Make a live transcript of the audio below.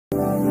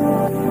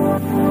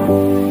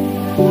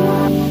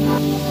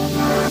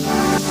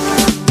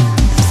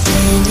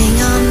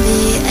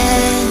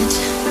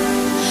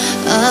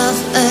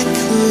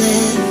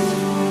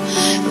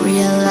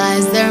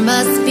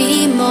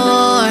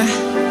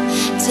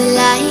better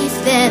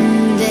life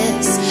than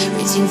this.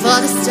 Reaching for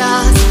the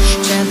stars,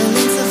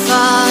 traveling so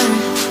far,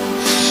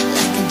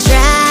 like a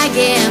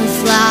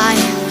dragonfly.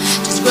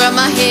 Just grab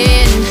my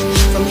hand,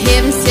 from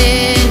heaven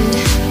send.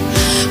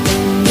 We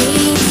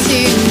meet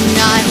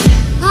tonight.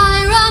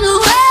 I run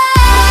away.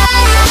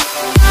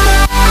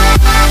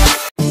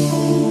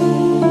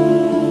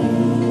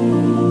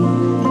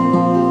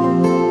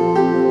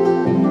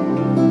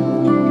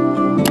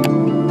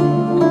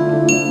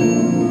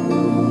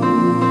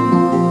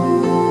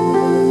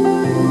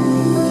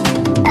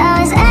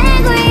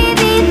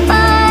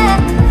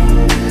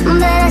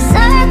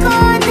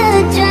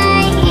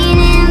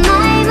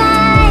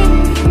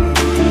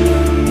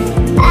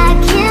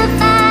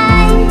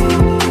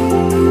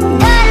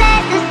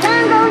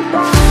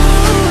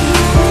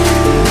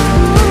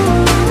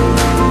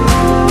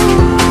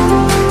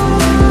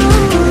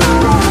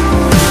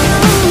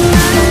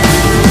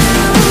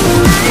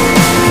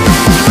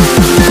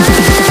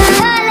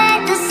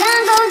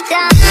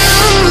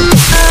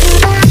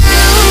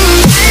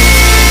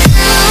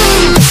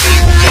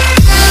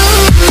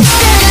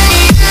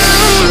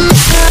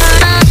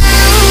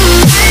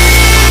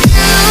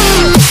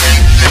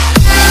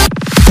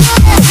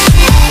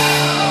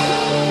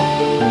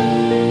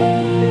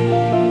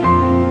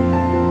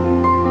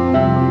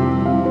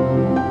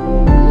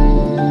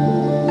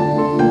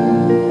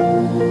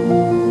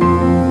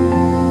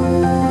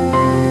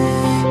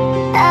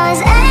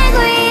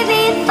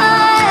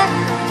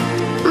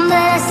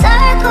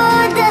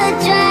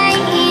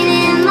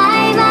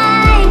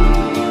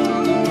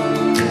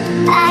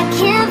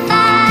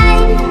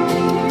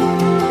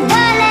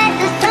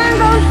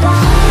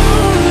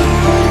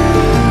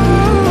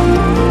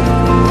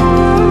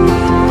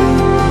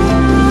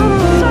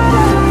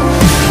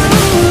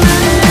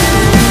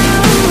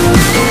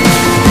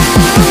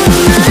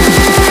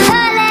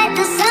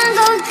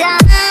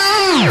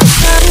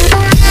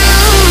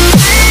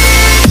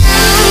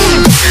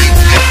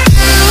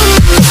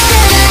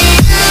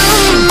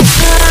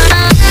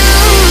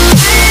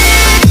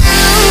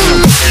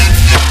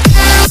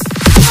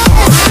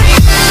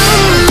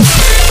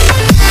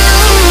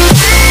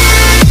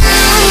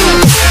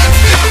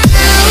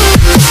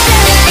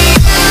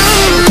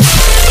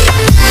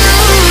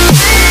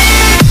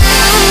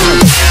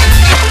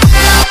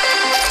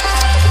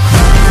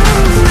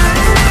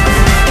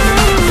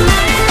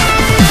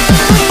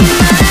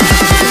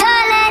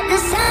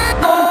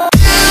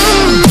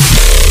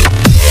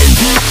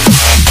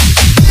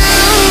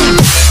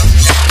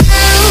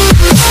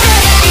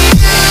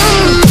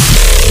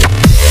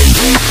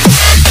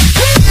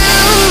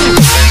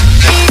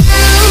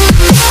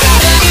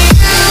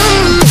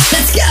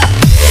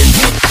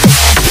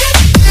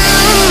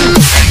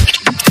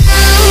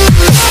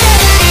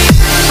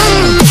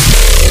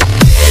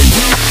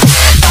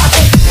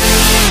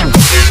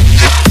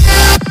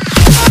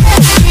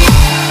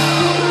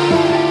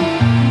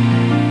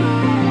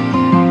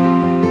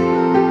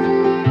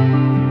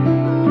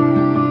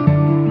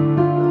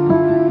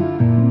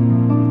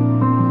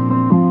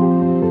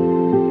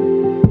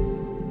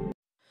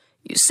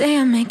 You say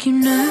I make you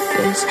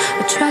nervous,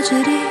 a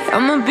tragedy,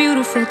 I'm a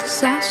beautiful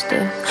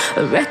disaster,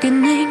 a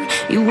reckoning,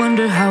 you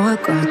wonder how I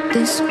got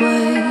this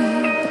way.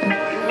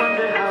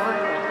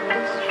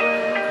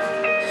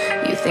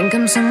 You think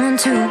I'm someone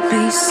to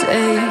be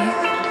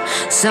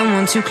saved,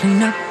 someone to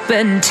clean up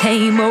and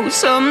tame. Oh,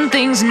 some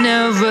things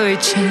never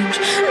change,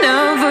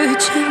 never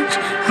change.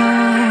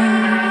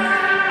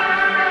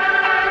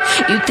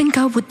 You think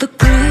I would look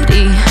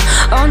pretty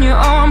on your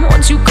arm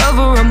once you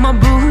cover up my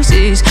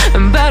bruises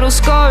and battle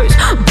scars,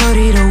 but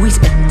it always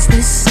ends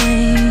the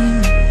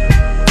same.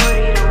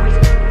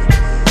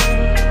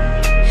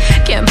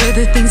 Can't bear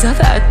the things I've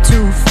had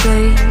to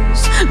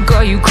face,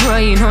 got you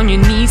crying on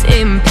your knees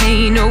in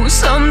pain. Oh,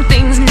 some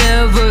things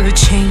never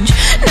change,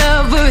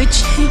 never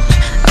change.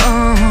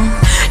 Oh,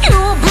 you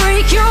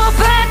break your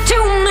back to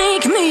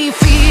make me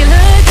feel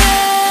again.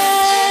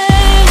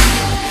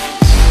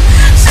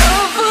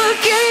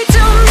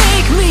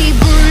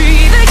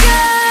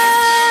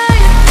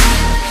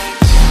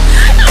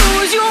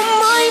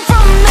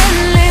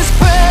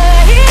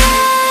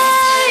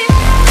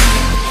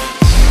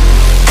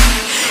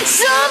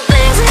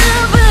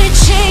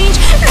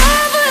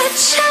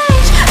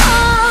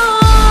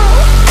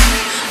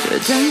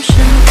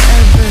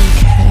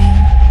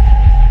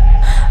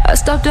 I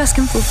stopped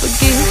asking for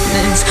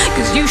forgiveness,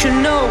 cause you should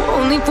know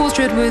only fools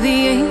tread with the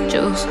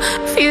angels.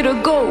 Fear to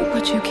go,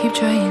 but you keep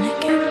trying to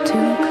get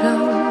too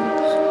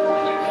close.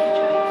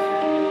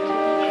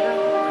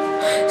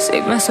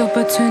 Save myself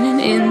by turning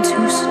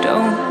into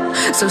stone.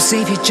 So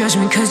save your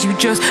judgment cause you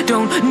just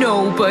don't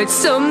know. But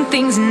some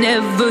things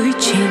never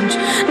change,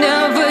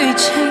 never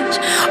change.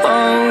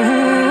 Oh,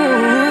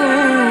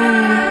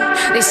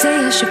 they say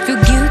I should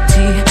feel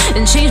guilty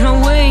and change my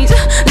ways,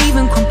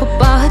 leaving crumpled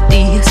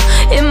bodies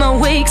in my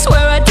wake.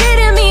 Swear I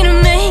didn't mean to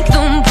make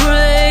them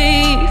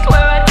break,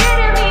 swear I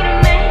didn't mean to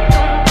make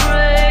them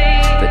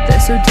break. But they're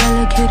so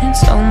delicate and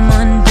so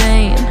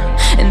mundane,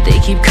 and they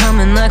keep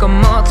coming like a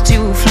moth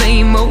to a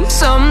flame. Oh,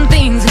 some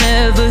things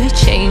never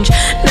change,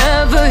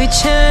 never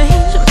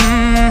change.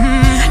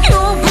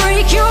 You'll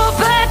break your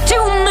back to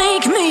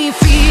make me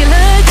feel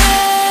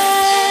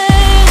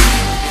again.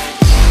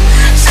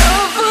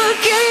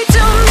 Suffocate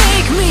to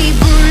make me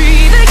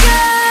breathe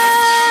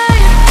again.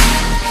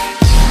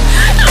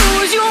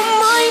 Lose your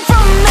mind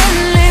from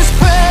endless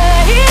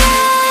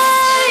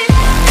pain.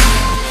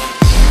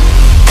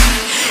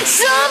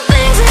 Some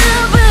things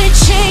never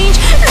change,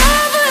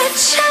 never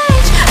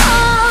change.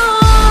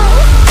 Oh,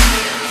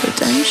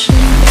 redemption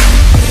came.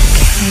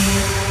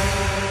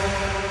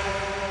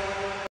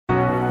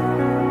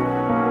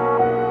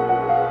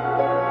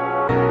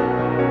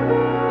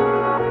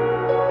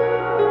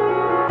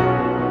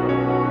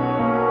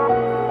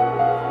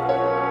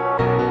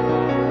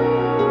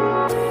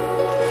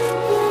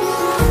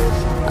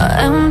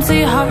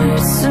 Empty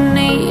hearts and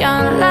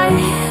neon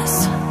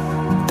lights,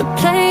 they're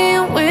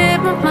playing with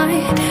my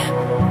mind.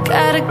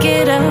 Gotta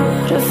get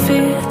out of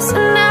here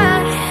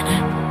tonight.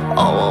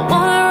 Oh, I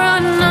wanna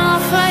run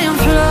off and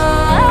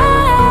fly.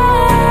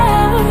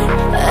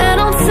 And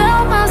I'll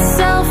tell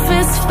myself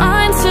it's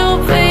fine to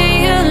be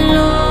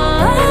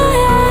alone,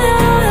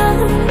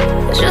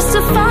 just to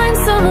find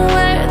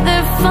somewhere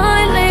that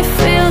finally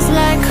feels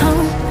like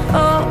home.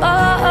 Oh,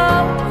 oh,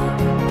 oh.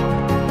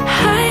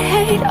 I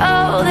hate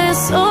all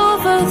this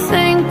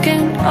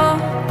overthinking. Oh,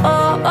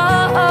 oh,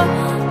 oh, oh.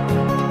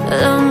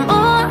 The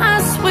more I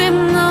swim,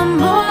 the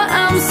more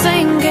I'm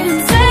sinking.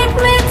 Take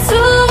me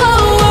to a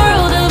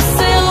world of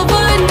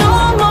silver. No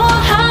more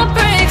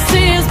heartbreaks,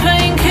 tears,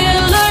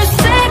 painkillers.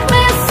 Take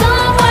me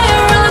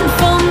somewhere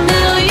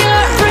unfamiliar.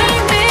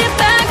 Bring me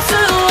back to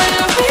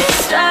where we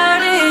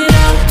started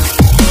out.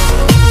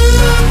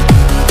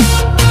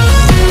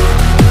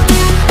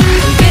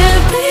 Get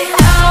me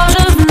out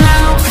of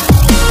now,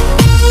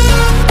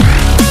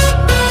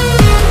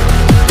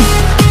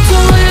 to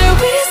where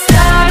we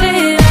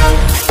started out.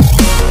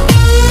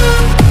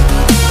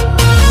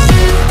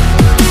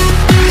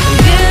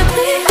 Get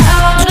me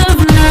out of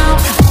now,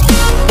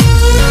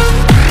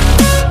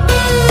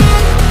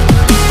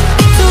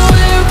 to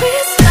where we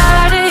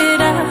started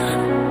out.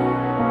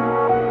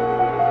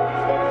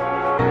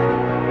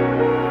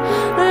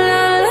 La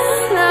la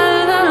la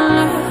la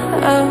la,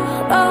 oh,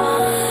 oh.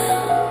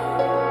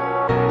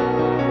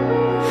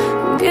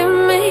 Get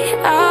me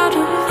out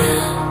of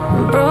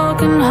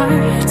broken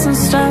hearts and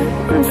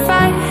starting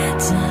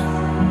fights,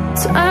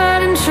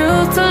 turning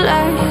truth to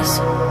lies.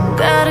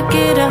 Gotta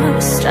get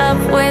up, stop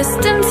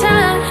wasting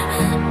time.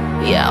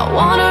 Yeah, I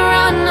wanna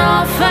run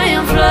off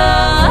and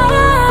fly.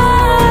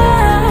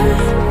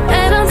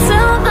 And I'll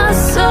tell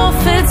myself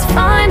it's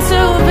fine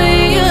to be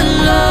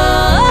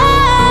alone,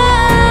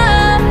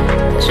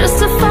 just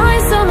to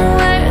find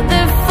somewhere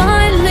that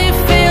finally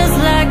feels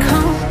like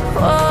home.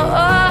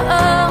 Oh, oh,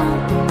 oh.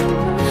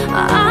 I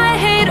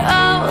hate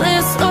all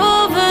this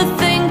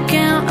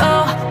overthinking.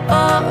 Oh,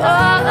 oh,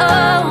 oh,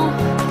 oh.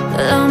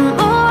 The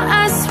more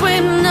I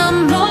swim, the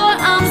more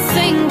I'm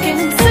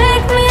sinking.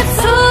 Take me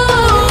to a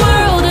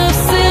world of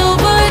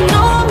silver.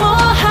 No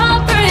more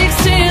heartbreaks,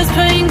 tears,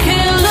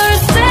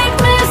 painkillers. Take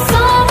me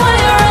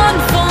somewhere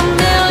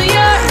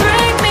unfamiliar.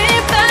 Bring me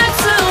back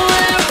to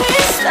where we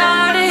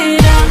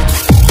started out.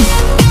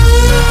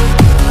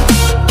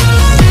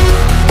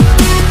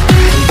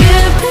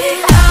 Get me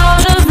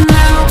out of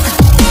now,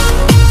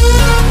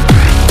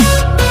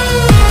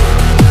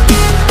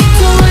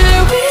 to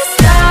where we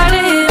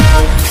started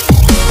out.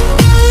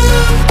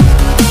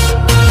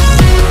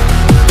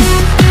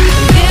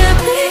 Get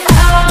me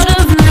out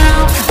of now,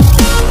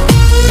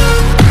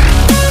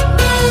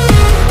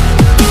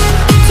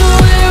 to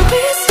where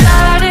we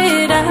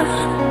started out.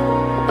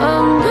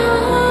 Oh no,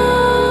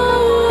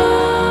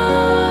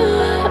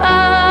 oh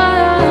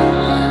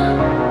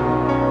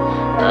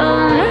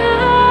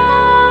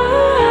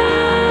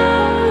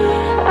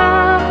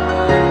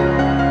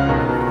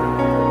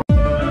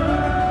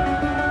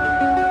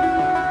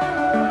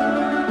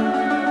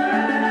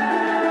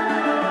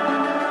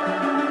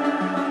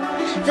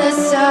The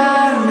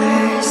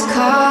summer's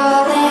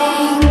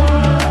calling.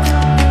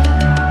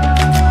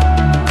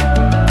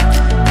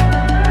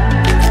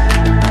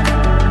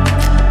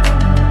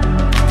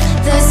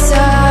 The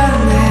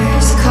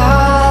summer's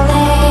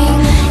calling.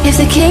 If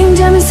the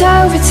kingdom is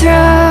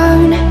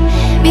overthrown,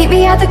 meet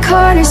me at the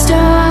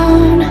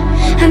cornerstone.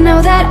 I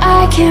know that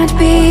I can't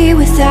be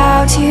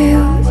without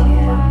you.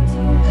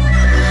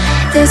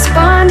 This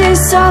bond is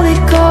solid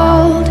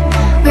gold.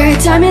 We're a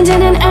diamond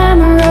and an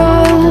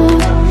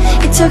emerald.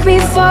 It took me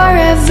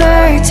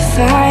forever to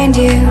find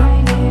you.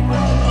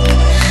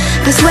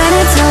 'Cause when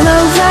it's all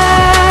over,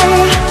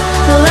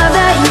 the love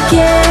that you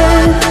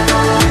give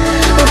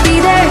will be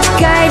there to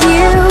guide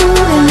you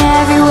in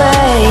every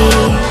way.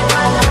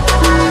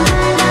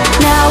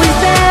 Now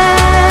we've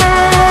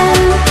been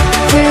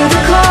through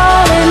the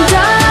cold and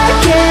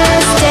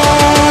darkest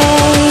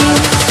days.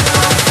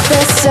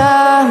 The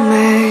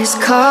summer's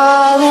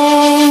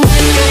calling.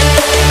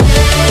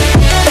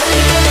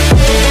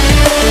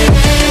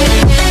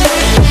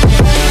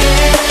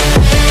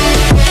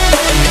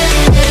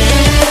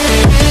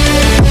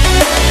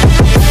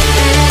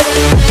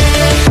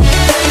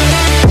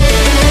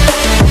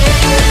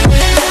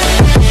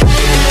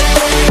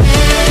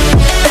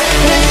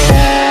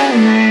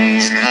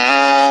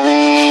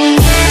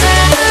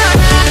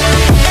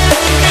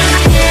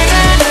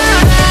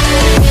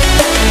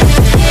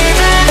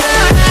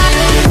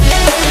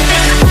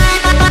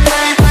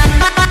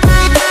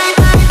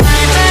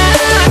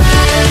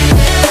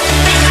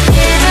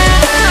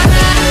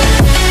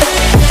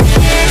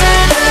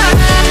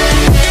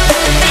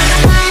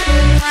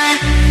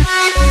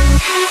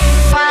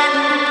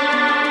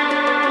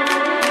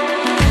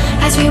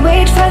 As we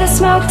wait for the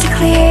smoke to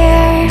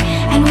clear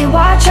and we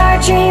watch our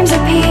dreams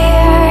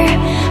appear,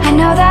 I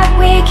know that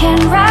we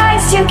can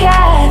rise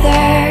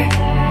together.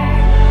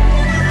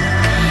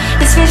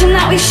 This vision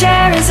that we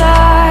share is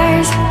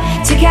ours.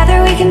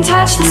 Together we can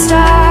touch the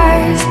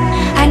stars.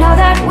 I know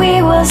that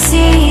we will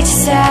see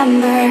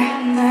December.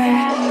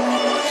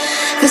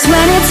 Cause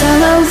when it's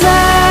all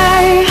over,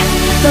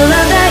 the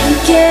love that you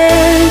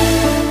give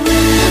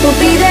will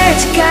be there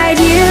to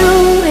guide you.